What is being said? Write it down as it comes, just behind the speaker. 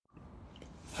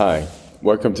Hi,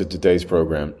 welcome to today's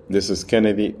program. This is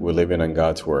Kennedy. We're living on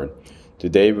God's Word.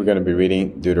 Today we're going to be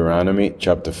reading Deuteronomy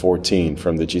chapter 14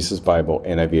 from the Jesus Bible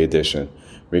NIV edition.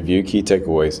 Review key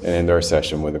takeaways and end our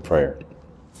session with a prayer.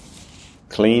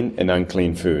 Clean and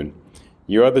unclean food.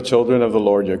 You are the children of the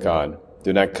Lord your God.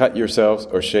 Do not cut yourselves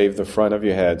or shave the front of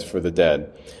your heads for the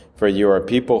dead, for you are a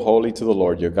people holy to the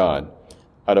Lord your God.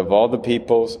 Out of all the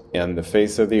peoples and the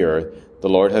face of the earth, the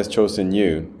Lord has chosen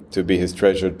you to be his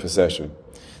treasured possession.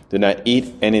 Do not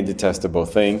eat any detestable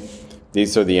thing.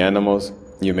 These are the animals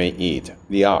you may eat: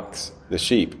 the ox, the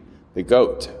sheep, the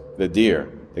goat, the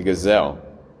deer, the gazelle,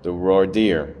 the roe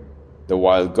deer, the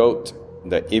wild goat,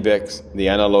 the ibex, the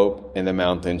antelope, and the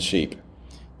mountain sheep.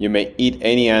 You may eat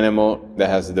any animal that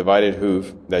has a divided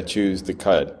hoof that chews the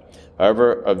cud.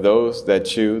 However, of those that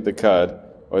chew the cud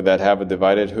or that have a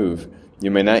divided hoof,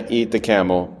 you may not eat the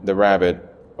camel, the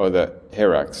rabbit, or the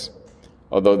hyrax.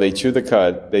 Although they chew the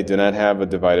cud, they do not have a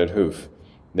divided hoof.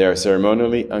 They are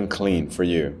ceremonially unclean for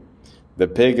you. The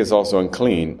pig is also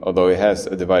unclean, although it has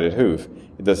a divided hoof.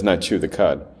 It does not chew the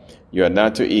cud. You are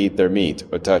not to eat their meat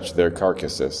or touch their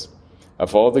carcasses.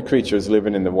 Of all the creatures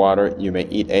living in the water, you may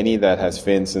eat any that has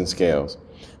fins and scales.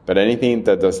 But anything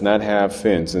that does not have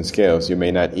fins and scales you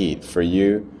may not eat. For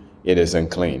you it is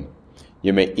unclean.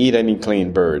 You may eat any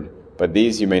clean bird, but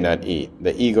these you may not eat: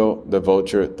 the eagle, the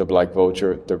vulture, the black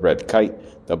vulture, the red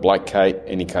kite, the black kite,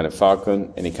 any kind of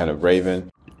falcon, any kind of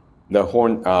raven, the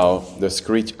horned owl, the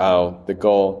screech owl, the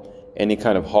gull, any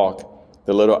kind of hawk,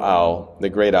 the little owl, the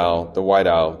great owl, the white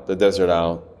owl, the desert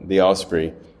owl, the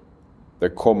osprey, the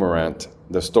cormorant,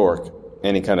 the stork,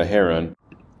 any kind of heron,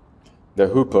 the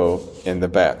hoopoe, and the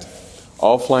bat.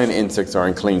 All flying insects are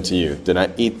unclean to you. Do not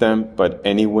eat them, but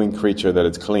any winged creature that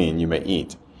is clean you may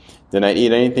eat. Do not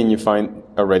eat anything you find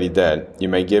already dead. You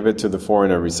may give it to the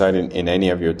foreigner residing in any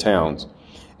of your towns,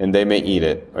 and they may eat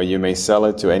it, or you may sell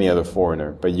it to any other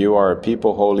foreigner. But you are a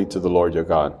people holy to the Lord your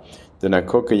God. Do not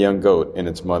cook a young goat in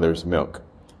its mother's milk.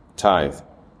 Tithe.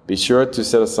 Be sure to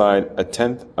set aside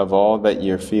 1/10 of all that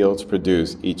your fields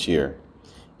produce each year.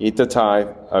 Eat the tithe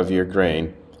of your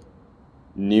grain,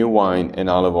 new wine and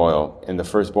olive oil, and the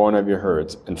firstborn of your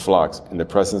herds and flocks in the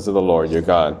presence of the Lord your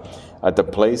God, at the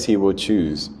place he will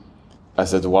choose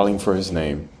as a dwelling for his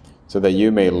name, so that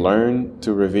you may learn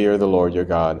to revere the Lord your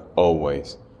God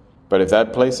always. But if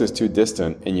that place is too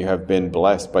distant, and you have been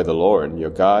blessed by the Lord your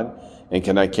God, and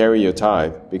cannot carry your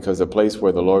tithe, because the place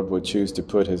where the Lord will choose to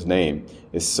put his name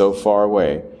is so far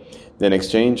away, then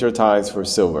exchange your tithes for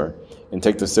silver, and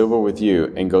take the silver with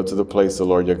you, and go to the place the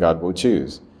Lord your God will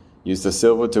choose. Use the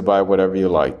silver to buy whatever you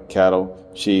like: cattle,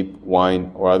 sheep,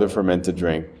 wine, or other fermented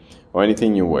drink, or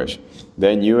anything you wish.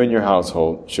 Then you and your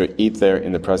household should eat there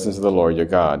in the presence of the Lord your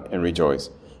God and rejoice.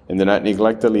 And do not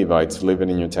neglect the Levites living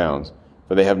in your towns,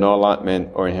 for they have no allotment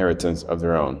or inheritance of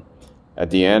their own. At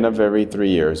the end of every 3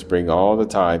 years, bring all the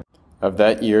tithe of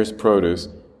that year's produce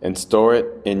and store it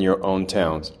in your own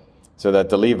towns, so that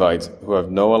the Levites, who have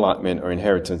no allotment or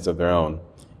inheritance of their own,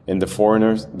 and the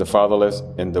foreigners, the fatherless,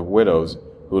 and the widows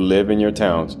who live in your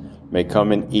towns may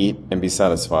come and eat and be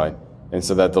satisfied, and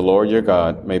so that the Lord your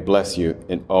God may bless you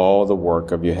in all the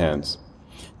work of your hands.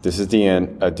 This is the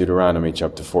end of Deuteronomy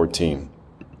chapter 14.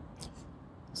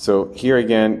 So here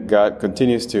again, God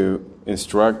continues to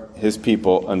instruct his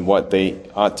people on what they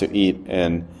ought to eat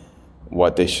and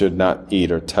what they should not eat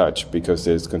or touch, because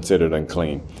it is considered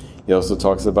unclean. He also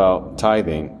talks about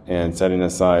tithing and setting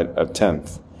aside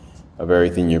 1/10 of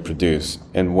everything you produce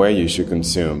and where you should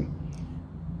consume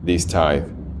these tithe.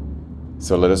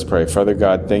 So let us pray. Father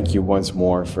God, thank you once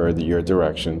more for your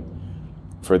direction,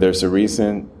 for there's a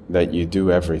reason that you do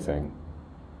everything.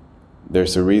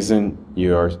 There's a reason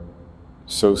you are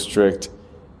so strict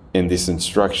in these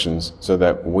instructions, so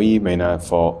that we may not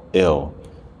fall ill,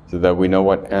 so that we know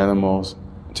what animals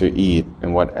to eat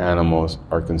and what animals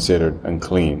are considered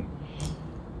unclean.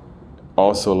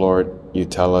 Also, Lord, you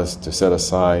tell us to set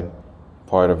aside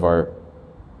part of our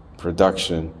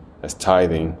production as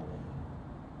tithing,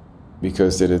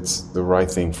 because it's the right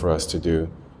thing for us to do.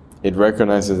 It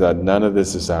recognizes that none of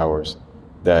this is ours,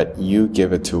 that you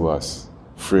give it to us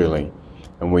freely,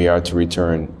 and we are to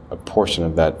return a portion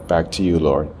of that back to you,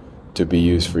 Lord, to be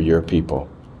used for your people.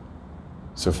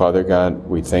 So, Father God,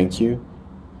 we thank you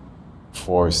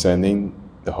for sending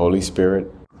the Holy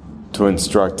Spirit to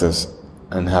instruct us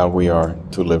on how we are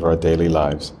to live our daily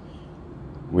lives.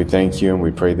 We thank you, and we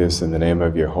pray this in the name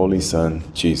of your Holy Son,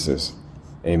 Jesus.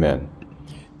 Amen.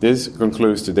 This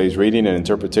concludes today's reading and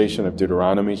interpretation of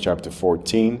Deuteronomy chapter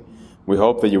 14. We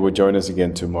hope that you will join us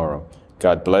again tomorrow.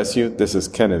 God bless you. This is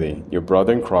Kennedy, your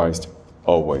brother in Christ,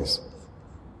 always.